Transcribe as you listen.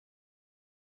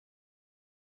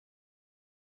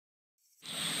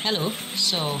Hello,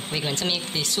 so we're going to make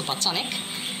the Supertonic,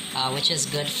 which is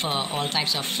good for all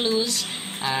types of flus.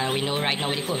 We know right now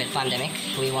with the COVID pandemic,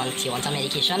 you want a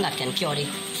medication that can cure the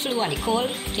flu and the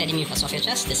cold, clear the mucus of your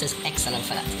chest. This is excellent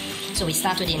for that. So we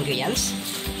start with the ingredients.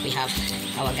 We have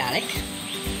our garlic,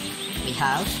 we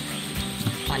have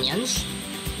onions,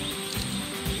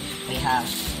 we have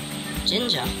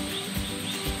ginger,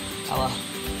 our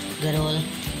good old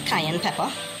cayenne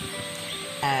pepper,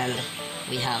 and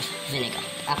we have vinegar,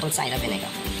 apple cider vinegar.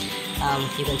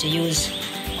 You're going to use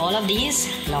all of these.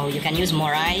 Now you can use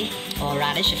morrel or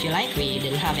radish if you like. We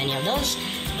didn't have any of those,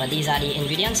 but these are the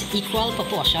ingredients. Equal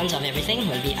proportions of everything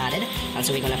will be added, and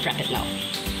so we're going to prep it now.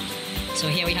 So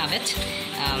here we have it.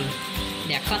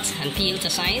 They are cut and peeled to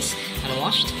size and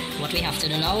washed. What we have to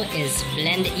do now is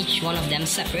blend each one of them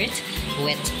separate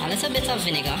with a little bit of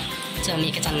vinegar to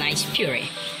make it a nice puree.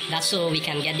 That's so we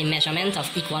can get the measurement of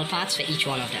equal parts for each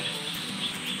one of them.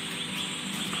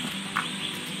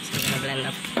 So we're going to blend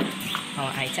up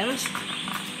our items.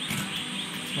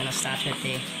 We're going to start with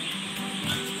the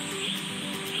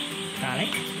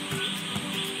garlic.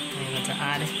 We're going to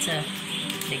add to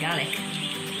the garlic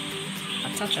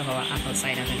a touch of our apple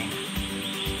cider vinegar.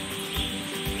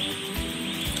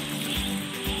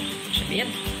 Should be it.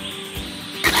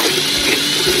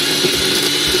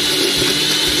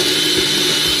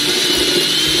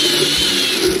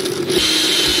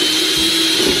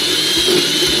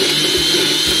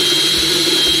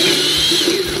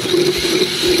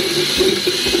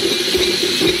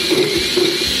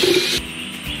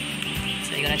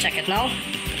 So you're gonna check it now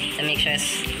to make sure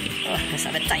it's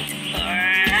a bit tight.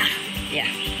 Yeah.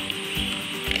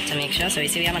 To make sure. So you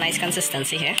see we have a nice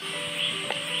consistency here.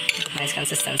 Nice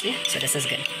consistency. So this is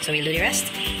good. So we'll do the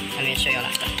rest and we'll show you all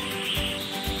after.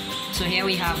 So here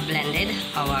we have blended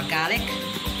our garlic,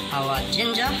 our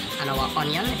ginger, and our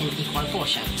onion in equal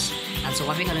portions. And so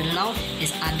what we're gonna do now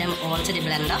is add them all to the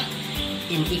blender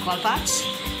in equal parts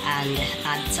and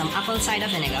add some apple cider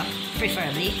vinegar,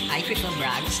 preferably, I prefer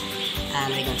Bragg's,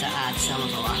 and we're going to add some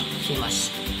of our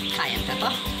famous cayenne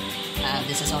pepper.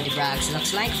 This is how the Bragg's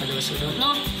looks like for those who don't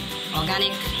know.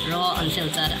 Organic, raw,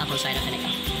 unfiltered apple cider vinegar.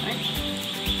 Right?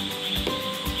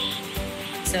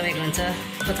 So we're going to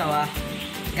put our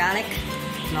garlic.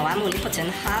 Now I'm only putting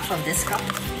half of this cup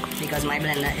because my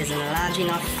blender isn't large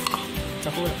enough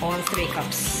to hold all 3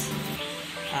 cups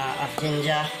of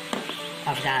ginger,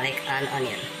 of garlic and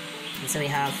onion. And so we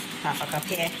have half a cup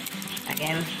here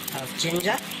again of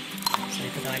ginger. So we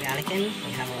put our garlic in,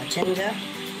 we have our ginger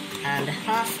and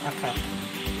half a cup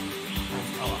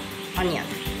of our onion.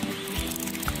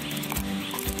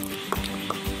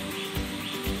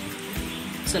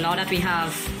 So now that we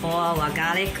have all our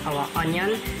garlic, our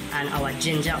onion and our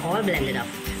ginger all blended up,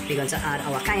 we're going to add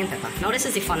our cayenne pepper. Now this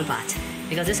is the fun part,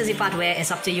 because this is the part where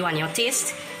it's up to you and your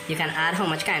taste. You can add how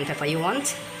much cayenne pepper you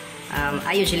want.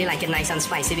 I usually like it nice and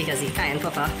spicy because the cayenne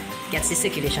pepper gets the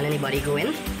circulation in the body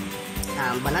going.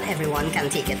 But not everyone can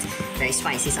take it very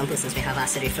spicy. Some persons may have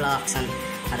acid reflux and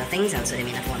other things, and so they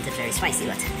may not want it very spicy.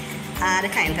 But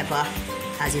add cayenne pepper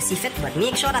as you see fit, but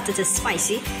make sure that it is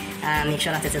spicy. Make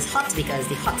sure that it is hot, because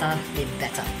the hotter the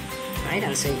better. Right?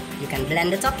 And so you can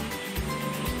blend it up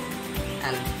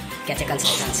and get your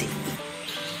consistency.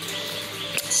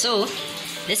 So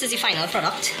this is the final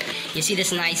product. You see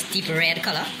this nice deep red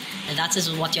color, and that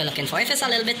is what you're looking for. If it's a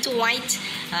little bit too white,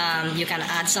 you can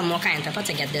add some more cayenne pepper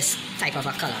to get this type of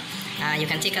a color. You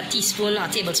can take a teaspoon or a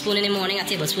tablespoon in the morning, a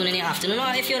tablespoon in the afternoon,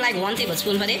 or if you like 1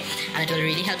 tablespoon per day, and it will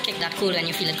really help kick that cold when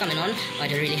you feel it coming on, or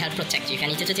it will really help protect you. You can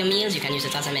eat it with your meals, you can use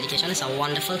it as a medication. It's a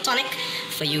wonderful tonic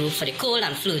for you for the cold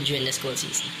and flu during this cold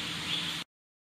season.